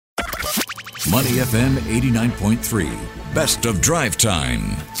Money FM 89.3. Best of drive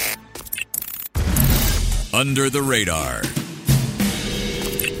time. Under the radar.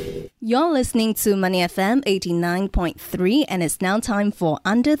 You're listening to Money FM 89.3 and it's now time for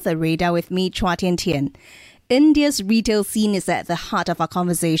Under the Radar with me, Chua Tian Tian. India's retail scene is at the heart of our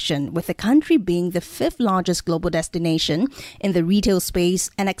conversation, with the country being the fifth largest global destination in the retail space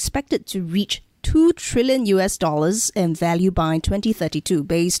and expected to reach $2 trillion in value by 2032,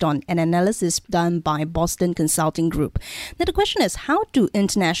 based on an analysis done by Boston Consulting Group. Now, the question is, how do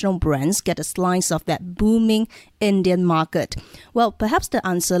international brands get a slice of that booming Indian market? Well, perhaps the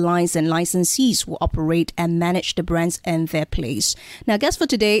answer lies in licensees who operate and manage the brands in their place. Now, guest for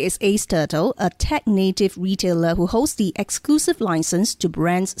today is Ace Turtle, a tech-native retailer who holds the exclusive license to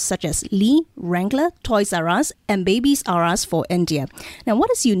brands such as Lee, Wrangler, Toys R Us, and Babies R Us for India. Now, what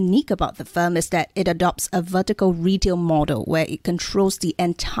is unique about the firm is that it adopts a vertical retail model where it controls the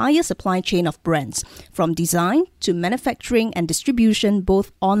entire supply chain of brands, from design to manufacturing and distribution,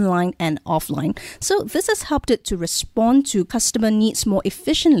 both online and offline. So this has helped it to respond to customer needs more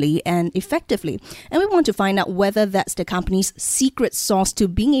efficiently and effectively. And we want to find out whether that's the company's secret sauce to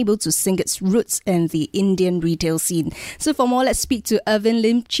being able to sink its roots in the Indian retail scene. So for more, let's speak to Irvin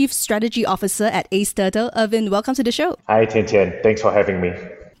Lim, Chief Strategy Officer at Ace Turtle. Irvin, welcome to the show. Hi, Tian Tian. Thanks for having me.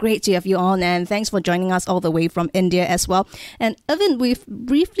 Great to have you on, and thanks for joining us all the way from India as well. And Irvin, we've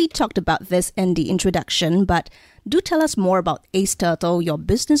briefly talked about this in the introduction, but do tell us more about Ace Turtle, your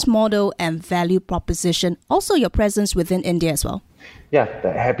business model and value proposition, also your presence within India as well. Yeah,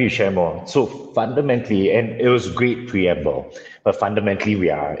 happy to share more. So fundamentally, and it was a great preamble, but fundamentally we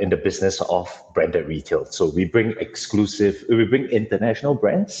are in the business of branded retail. So we bring international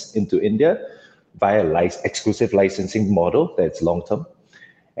brands into India via exclusive licensing model that's long-term.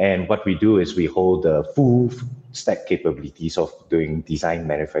 And what we do is we hold the full stack capabilities of doing design,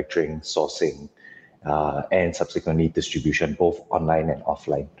 manufacturing, sourcing, and subsequently distribution, both online and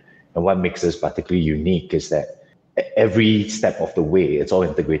offline. And what makes this particularly unique is that every step of the way, it's all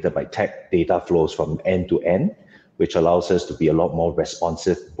integrated by tech. Data flows from end to end, which allows us to be a lot more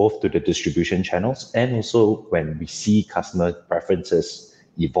responsive, both to the distribution channels and also when we see customer preferences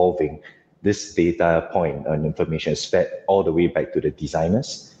evolving. This data point and information is fed all the way back to the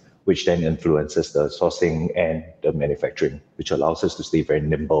designers, which then influences the sourcing and the manufacturing, which allows us to stay very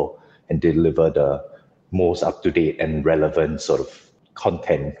nimble and deliver the most up-to-date and relevant sort of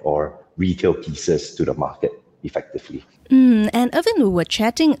content or retail pieces to the market effectively. And Irvin, we were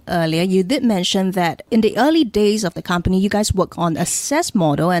chatting earlier, you did mention that in the early days of the company, you guys work on a SaaS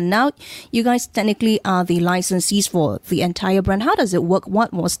model, and now you guys technically are the licensees for the entire brand. How does it work?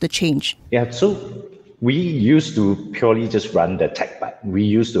 What was the change? Yeah, so we used to purely just run the tech part. We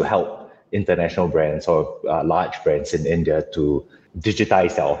used to help international brands or large brands in India to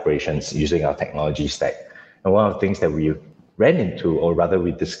digitize their operations using our technology stack. And one of the things that we ran into, or rather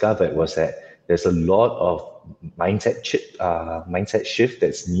we discovered, was that there's a lot of mindset shift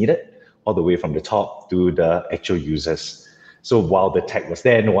that's needed all the way from the top to the actual users. So while the tech was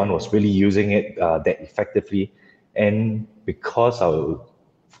there, no one was really using it that effectively. And because our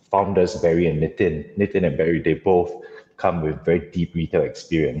founders, Barry and Nitin and Barry, they both come with very deep retail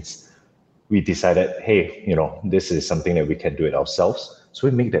experience, we decided, hey, this is something that we can do it ourselves. So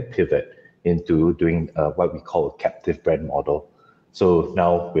we make that pivot into doing what we call a captive brand model. So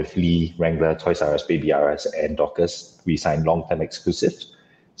now with Lee, Wrangler, Toys R Us, Baby R Us, and Dockers, we sign long-term exclusives.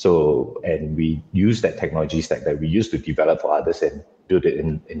 And we use that technology stack that we used to develop for others and build it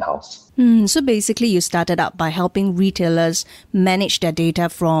in-house. So basically, you started out by helping retailers manage their data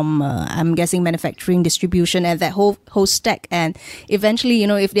from, I'm guessing, manufacturing, distribution, and that whole stack. And eventually,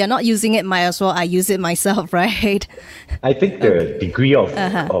 if they're not using it, might as well I use it myself, right? I think the degree of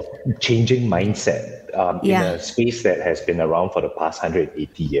changing mindset in a space that has been around for the past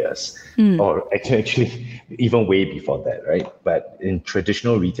 180 years, or actually even way before that, right? But in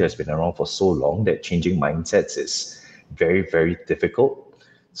traditional retail, it's been around for so long that changing mindsets is very, very difficult.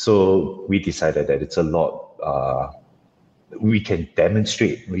 So we decided that it's a lot, we can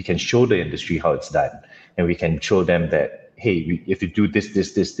demonstrate, we can show the industry how it's done, and we can show them that, hey, if you do this,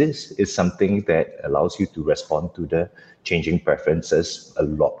 is something that allows you to respond to the changing preferences a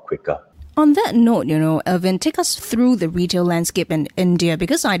lot quicker. On that note, Irvin, take us through the retail landscape in India,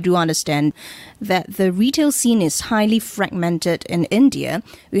 because I do understand that the retail scene is highly fragmented in India.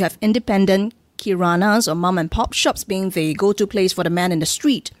 We have independent kiranas or mom and pop shops being the go-to place for the man in the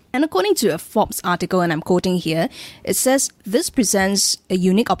street. And according to a Forbes article, and I'm quoting here, it says this presents a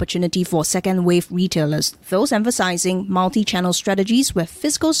unique opportunity for second-wave retailers, those emphasizing multi-channel strategies where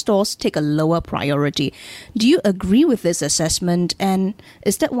physical stores take a lower priority. Do you agree with this assessment, and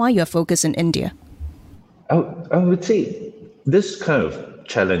is that why you're focused in India? I would say this kind of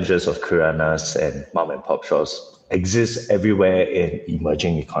challenges of kiranas and mom and pop shops exists everywhere in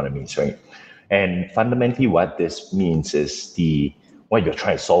emerging economies, right? And fundamentally what this means is what you're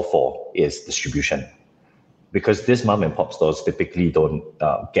trying to solve for is distribution. Because these mom and pop stores typically don't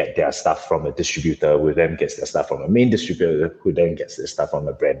get their stuff from a distributor, who then gets their stuff from a main distributor, who then gets their stuff from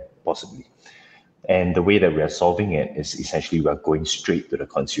a brand, possibly. And the way that we are solving it is essentially we're going straight to the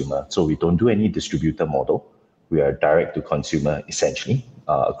consumer. So we don't do any distributor model. We are direct to consumer essentially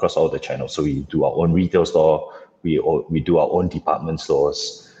across all the channels. So we do our own retail store, we do our own department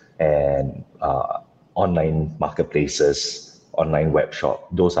stores and online marketplaces, online web shop.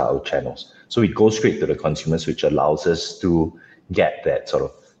 Those are our channels. So we go straight to the consumers, which allows us to get that sort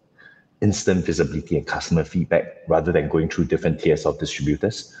of instant visibility and customer feedback rather than going through different tiers of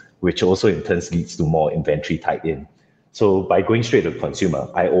distributors, which also in turn leads to more inventory tied in. So by going straight to the consumer,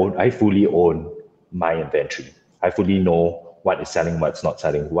 I fully own my inventory. I fully know what is selling, what's not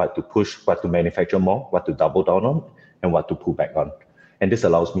selling, what to push, what to manufacture more, what to double down on, and what to pull back on. And this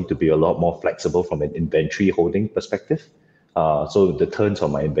allows me to be a lot more flexible from an inventory holding perspective. So the turns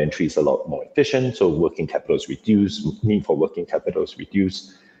on my inventory is a lot more efficient. So working capital is reduced, need for working capital is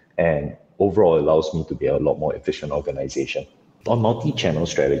reduced, and overall allows me to be a lot more efficient organization. On multi-channel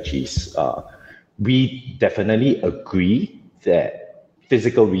strategies, we definitely agree that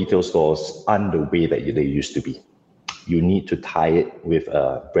physical retail stores aren't the way that they used to be. You need to tie it with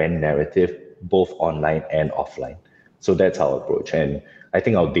a brand narrative, both online and offline. So that's our approach. And I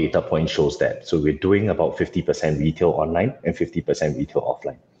think our data point shows that. So we're doing about 50% retail online and 50% retail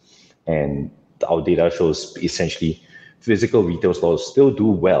offline. And our data shows essentially physical retail stores still do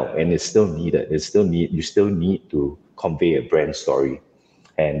well and it's still needed. You still need to convey a brand story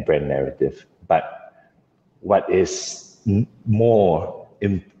and brand narrative. But what is more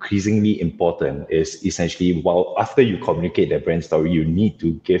increasingly important is essentially, after you communicate that brand story, you need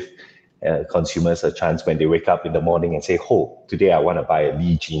to give consumers a chance when they wake up in the morning and say, oh, today I want to buy a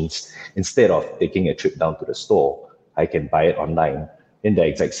Lee jeans. Instead of taking a trip down to the store, I can buy it online in the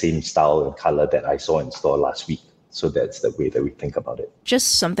exact same style and color that I saw in store last week. So that's the way that we think about it.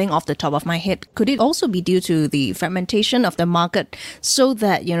 Just something off the top of my head. Could it also be due to the fragmentation of the market so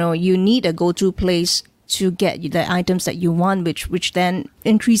that, you need a go-to place to get the items that you want, which then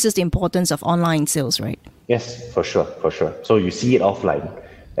increases the importance of online sales, right? Yes, for sure. So you see it offline.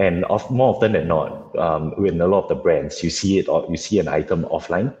 And more often than not, in a lot of the brands, you see an item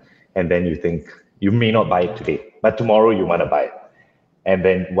offline, and then you think you may not buy it today, but tomorrow you want to buy it. And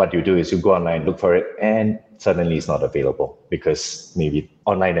then what you do is you go online, look for it, and suddenly it's not available because maybe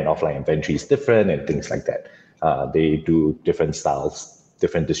online and offline inventory is different and things like that. They do different styles,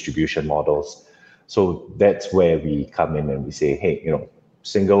 different distribution models. So that's where we come in and we say, hey,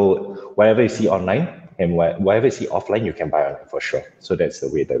 whatever you see online, and whatever you see offline, you can buy online for sure. So that's the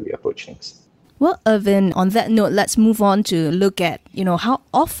way that we approach things. Well, Irvin, on that note, let's move on to look at, how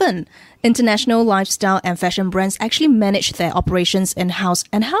often international lifestyle and fashion brands actually manage their operations in-house,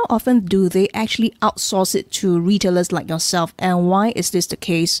 and how often do they actually outsource it to retailers like yourself, and why is this the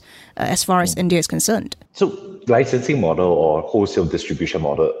case as far as India is concerned? So licensing model or wholesale distribution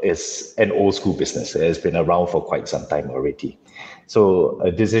model is an old school business. It has been around for quite some time already. So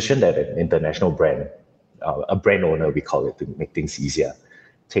a decision that an international brand, a brand owner, we call it to make things easier,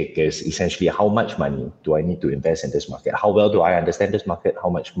 take is essentially how much money do I need to invest in this market? How well do I understand this market? How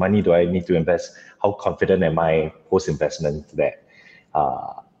much money do I need to invest? How confident am I post-investment that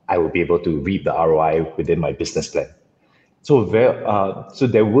I will be able to reap the ROI within my business plan? So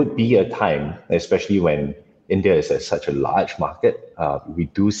there would be a time, especially when India is such a large market, we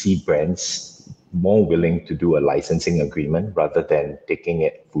do see brands more willing to do a licensing agreement rather than taking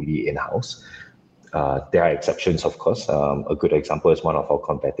it fully in-house. There are exceptions, of course. A good example is one of our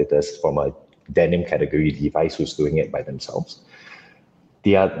competitors from a denim category, Levi's, who's doing it by themselves.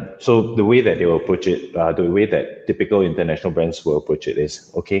 So the way that they will approach it, the way that typical international brands will approach it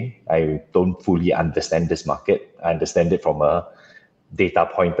is, okay, I don't fully understand this market. I understand it from a data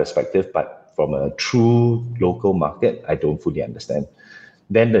point perspective, but from a true local market, I don't fully understand.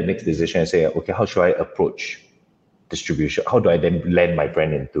 Then the next decision is say, okay, how should I approach distribution? How do I then land my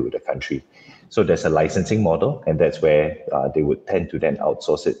brand into the country? So there's a licensing model, and that's where they would tend to then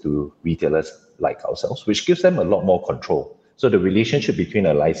outsource it to retailers like ourselves, which gives them a lot more control. So the relationship between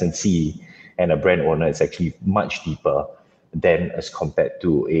a licensee and a brand owner is actually much deeper than as compared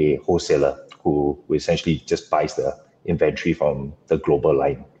to a wholesaler who essentially just buys the inventory from the global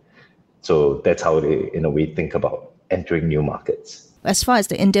line. So that's how they, in a way, think about entering new markets. As far as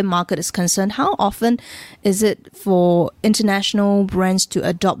the Indian market is concerned, how often is it for international brands to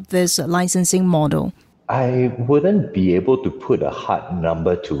adopt this licensing model? I wouldn't be able to put a hard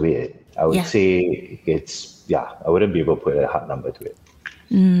number to it. I would say I wouldn't be able to put a hard number to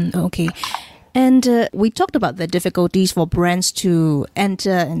it. Okay. And we talked about the difficulties for brands to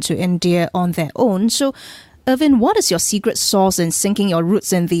enter into India on their own. So, Irvin, what is your secret sauce in sinking your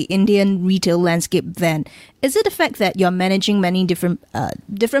roots in the Indian retail landscape then? Is it the fact that you're managing many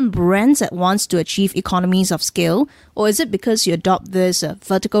different brands at once to achieve economies of scale? Or is it because you adopt this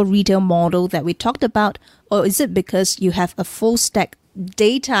vertical retail model that we talked about? Or is it because you have a full stack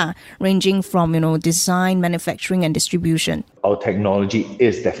data ranging from, design, manufacturing, and distribution? Our technology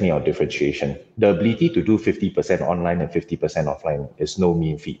is definitely our differentiation. The ability to do 50% online and 50% offline is no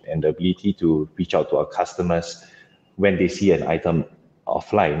mean feat. And the ability to reach out to our customers when they see an item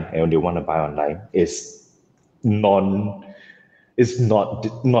offline and when they want to buy online is not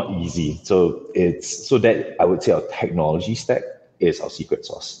easy. So that I would say our technology stack is our secret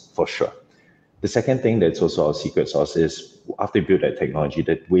sauce for sure. The second thing that's also our secret sauce is after you build that technology,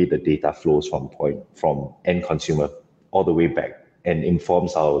 the way the data flows from end consumer all the way back and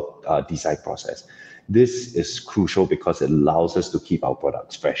informs our design process. This is crucial because it allows us to keep our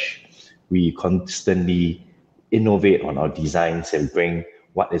products fresh. We constantly innovate on our designs and bring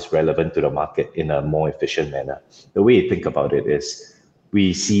what is relevant to the market in a more efficient manner. The way you think about it is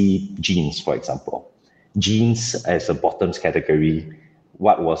we see jeans, for example. Jeans as a bottoms category,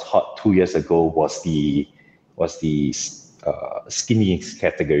 what was hot 2 years ago was the skinny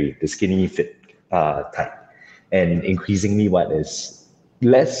category, the skinny fit type. And increasingly that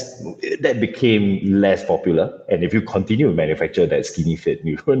became less popular. And if you continue to manufacture that skinny fit,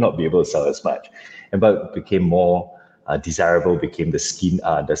 you will not be able to sell as much. But it became more desirable, became the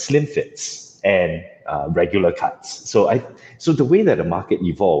slim fits and regular cuts. So the way that the market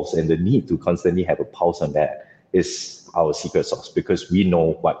evolves and the need to constantly have a pulse on that is our secret sauce because we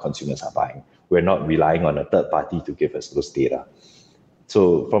know what consumers are buying. We're not relying on a third party to give us those data.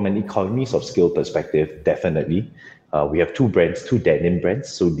 So from an economies of scale perspective, definitely, we have two denim brands,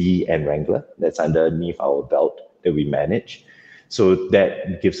 so Lee and Wrangler, that's underneath our belt that we manage. So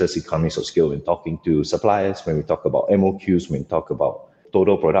that gives us economies of scale when talking to suppliers, when we talk about MOQs, when we talk about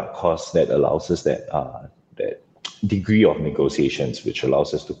total product costs, that allows us that degree of negotiations, which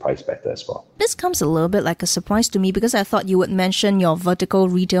allows us to price better as well. This comes a little bit like a surprise to me because I thought you would mention your vertical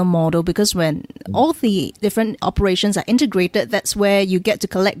retail model because when all the different operations are integrated, that's where you get to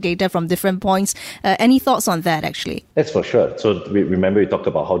collect data from different points. Any thoughts on that actually? That's for sure. So remember we talked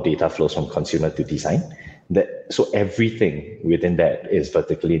about how data flows from consumer to design. So everything within that is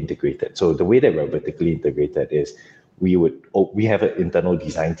vertically integrated. So the way that we're vertically integrated is we have an internal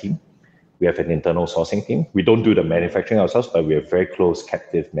design team. We have an internal sourcing team. We don't do the manufacturing ourselves, but we have very close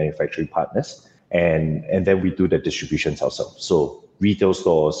captive manufacturing partners. And then we do the distributions ourselves. So retail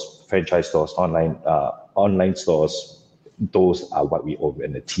stores, franchise stores, online stores, those are what we own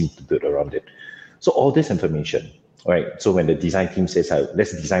and the team to build around it. So all this information, right? So when the design team says,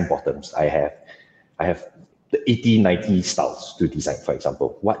 let's design bottoms, I have the 80, 90 styles to design, for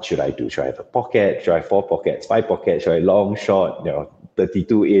example. What should I do? Should I have a pocket? Should I have 4 pockets, 5 pockets? Should I long, short,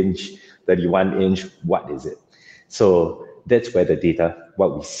 32-inch? 31-inch, what is it? So that's where the data,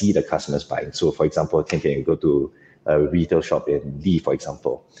 what we see the customers buying. So for example, you go to a retail shop in Lee, for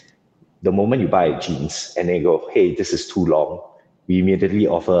example. The moment you buy jeans and then you go, hey, this is too long, we immediately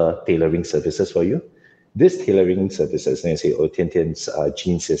offer tailoring services for you. This tailoring services, and you say, Tian's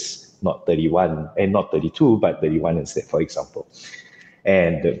jeans is not 31 and not 32, but 31 instead, for example.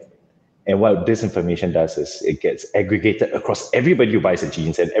 And what this information does is it gets aggregated across everybody who buys a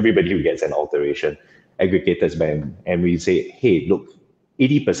jeans and everybody who gets an alteration, aggregated and we say, hey, look,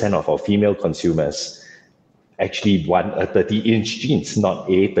 80% of our female consumers actually want a 30-inch jeans, not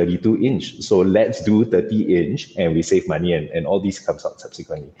a 32-inch. So let's do 30-inch and we save money and all these comes out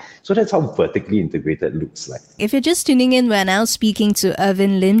subsequently. So that's how vertically integrated looks like. If you're just tuning in, we're now speaking to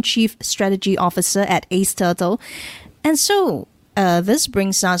Irvin Lim, Chief Strategy Officer at Ace Turtle. And so this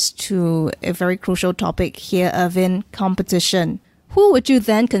brings us to a very crucial topic here, Irvin, competition. Who would you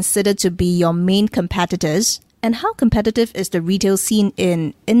then consider to be your main competitors? And how competitive is the retail scene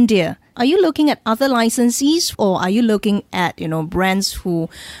in India? Are you looking at other licensees or are you looking at, brands who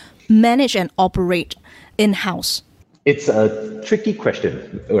manage and operate in-house? It's a tricky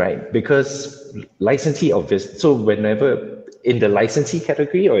question, right? Because licensee so whenever in the licensee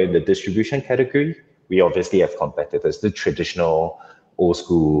category or in the distribution category, we obviously have competitors, the traditional old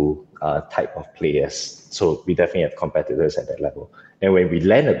school type of players. So we definitely have competitors at that level. And when we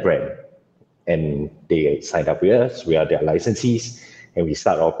land a brand and they sign up with us, we are their licensees, and we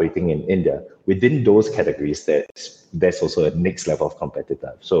start operating in India, within those categories, there's also a next level of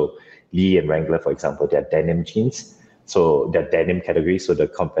competitor. So Lee and Wrangler, for example, they're denim jeans. So they're denim category. So the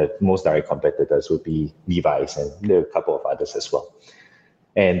most direct competitors would be Levi's, and there are a couple of others as well.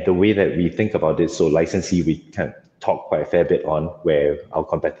 And the way that we think about it, so licensee, we can talk quite a fair bit on where our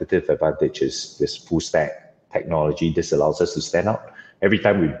competitive advantage is this full stack technology. This allows us to stand out. Every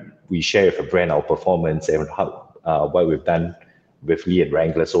time we share with a brand our performance and how what we've done with Lee and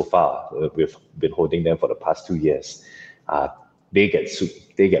Wrangler so far, we've been holding them for the past 2 years. They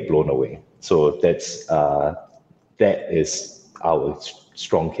get blown away. So that is our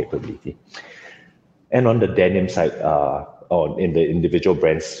strong capability. And on the denim side, or in the individual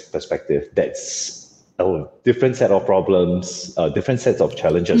brand's perspective, that's a different set of problems, different sets of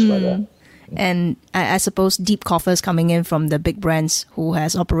challenges, rather. And I suppose deep coffers coming in from the big brands who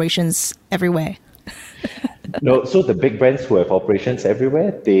has operations everywhere. No, so the big brands who have operations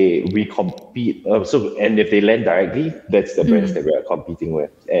everywhere, we compete. And if they land directly, that's the brands that we are competing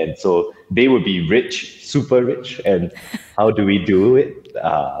with. And so they would be rich, super rich. And how do we do it?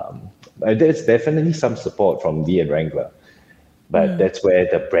 There's definitely some support from Lee and Wrangler. But that's where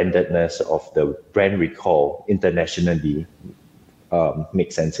the brandedness of the brand recall internationally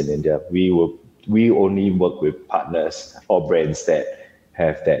makes sense in India. We only work with partners or brands that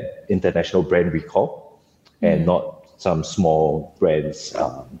have that international brand recall, and not some small brands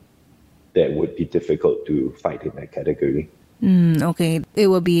that would be difficult to fight in that category. Okay, it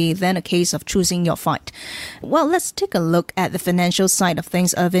will be then a case of choosing your fight. Well, let's take a look at the financial side of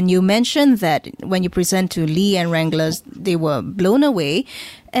things. Irvin, you mentioned that when you present to Lee and Wranglers, they were blown away.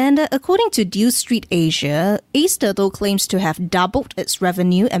 And according to Dew Street Asia, Ace Turtle claims to have doubled its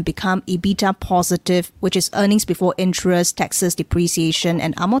revenue and become EBITDA-positive, which is earnings before interest, taxes, depreciation,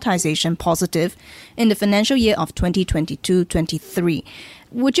 and amortization positive in the financial year of 2022-23.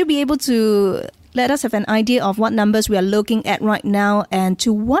 Would you be able to let us have an idea of what numbers we are looking at right now, and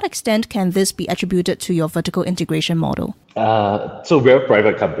to what extent can this be attributed to your vertical integration model? So we're a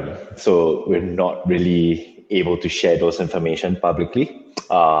private company, so we're not really able to share those information publicly.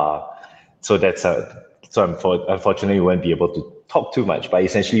 Unfortunately, we won't be able to talk too much, but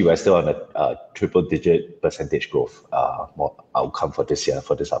essentially we're still on a triple-digit percentage growth outcome for this year,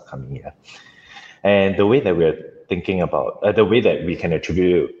 for this upcoming year. And the way that we're thinking about, the way that we can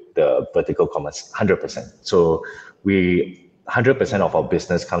attribute the vertical commerce, 100%. So 100% of our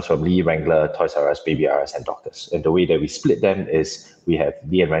business comes from Lee, Wrangler, Toys R Us, Baby R Us, and Dockers. And the way that we split them is we have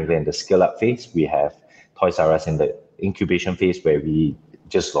Lee and Wrangler in the scale-up phase. We have Toys R Us in the incubation phase, where we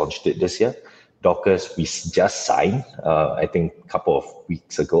just launched it this year. Dockers, we just signed, I think, a couple of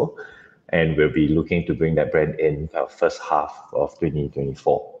weeks ago. And we'll be looking to bring that brand in first half of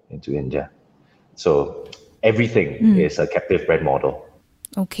 2024 into India. So everything is a captive brand model.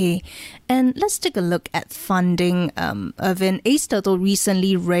 Okay, and let's take a look at funding. Irvin, Ace Turtle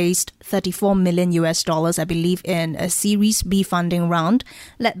recently raised $34 million, I believe, in a Series B funding round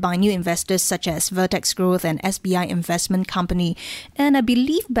led by new investors such as Vertex Growth and SBI Investment Company. And I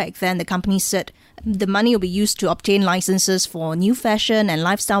believe back then the company said the money will be used to obtain licenses for new fashion and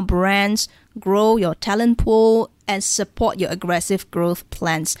lifestyle brands, grow your talent pool, and support your aggressive growth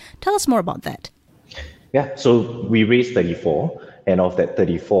plans. Tell us more about that. Yeah, so we raised 34. And of that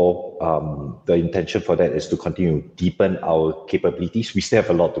 34, the intention for that is to continue to deepen our capabilities. We still have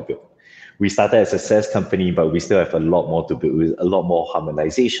a lot to build. We started as a SaaS company, but we still have a lot more to build, a lot more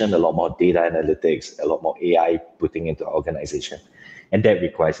harmonization, a lot more data analytics, a lot more AI putting into our organization. And that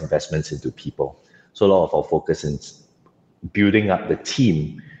requires investments into people. So a lot of our focus is building up the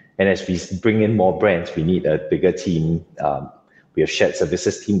team. And as we bring in more brands, we need a bigger team. We have shared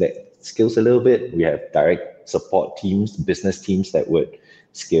services team that scales a little bit. We have direct support teams, business teams that would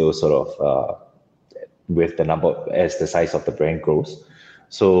scale sort of with the number as the size of the brand grows.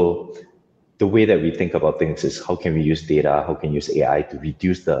 So the way that we think about things is how can we use data, how can we use AI to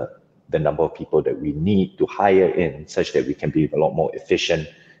reduce the number of people that we need to hire in, such that we can be a lot more efficient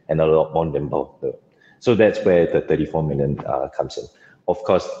and a lot more nimble. So that's where the 34 million comes in. Of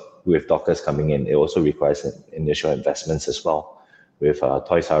course, with Dockers coming in, it also requires initial investments as well. With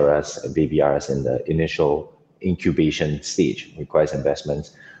Toys R Us and Baby R Us in the initial incubation stage, requires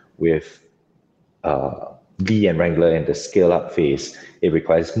investments. With Lee and Wrangler in the scale-up phase, it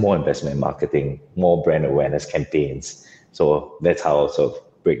requires more investment in marketing, more brand awareness campaigns. So that's how I'll sort of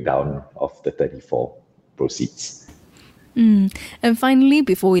break down of the 34 proceeds. And finally,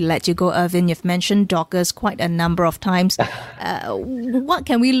 before we let you go, Irvin, you've mentioned Dockers quite a number of times. What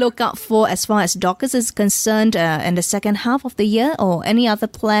can we look out for as far as Dockers is concerned in the second half of the year, or any other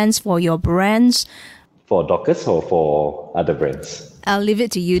plans for your brands? For Dockers or for other brands? I'll leave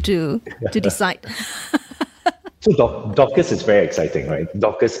it to you to decide. So Dockers is very exciting, right?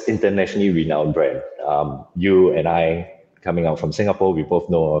 Dockers, internationally renowned brand. You and I, coming out from Singapore, we both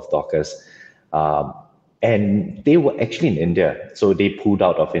know of Dockers. And they were actually in India. So they pulled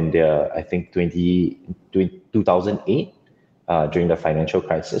out of India, I think 2008, during the financial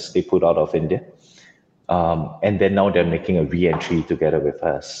crisis. They pulled out of India. And then now they're making a re-entry together with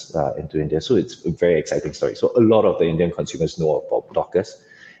us into India. So it's a very exciting story. So a lot of the Indian consumers know about Dockers.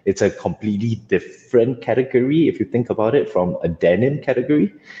 It's a completely different category, if you think about it, from a denim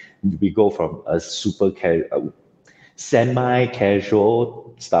category. We go from a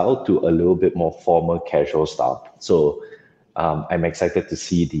semi-casual style to a little bit more formal casual style. So I'm excited to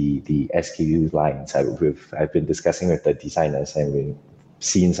see the SKU lines. I've been discussing with the designers and we've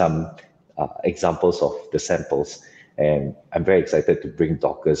seen some examples of the samples. And I'm very excited to bring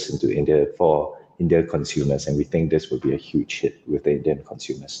Dockers into India for Indian consumers. And we think this will be a huge hit with the Indian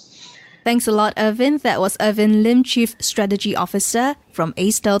consumers. Thanks a lot, Irvin. That was Irvin Lim, Chief Strategy Officer from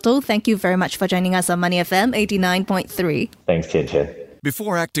Ace Total. Thank you very much for joining us on Money FM 89.3. Thanks, Tian Chen.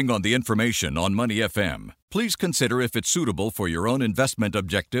 Before acting on the information on Money FM, please consider if it's suitable for your own investment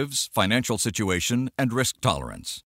objectives, financial situation, and risk tolerance.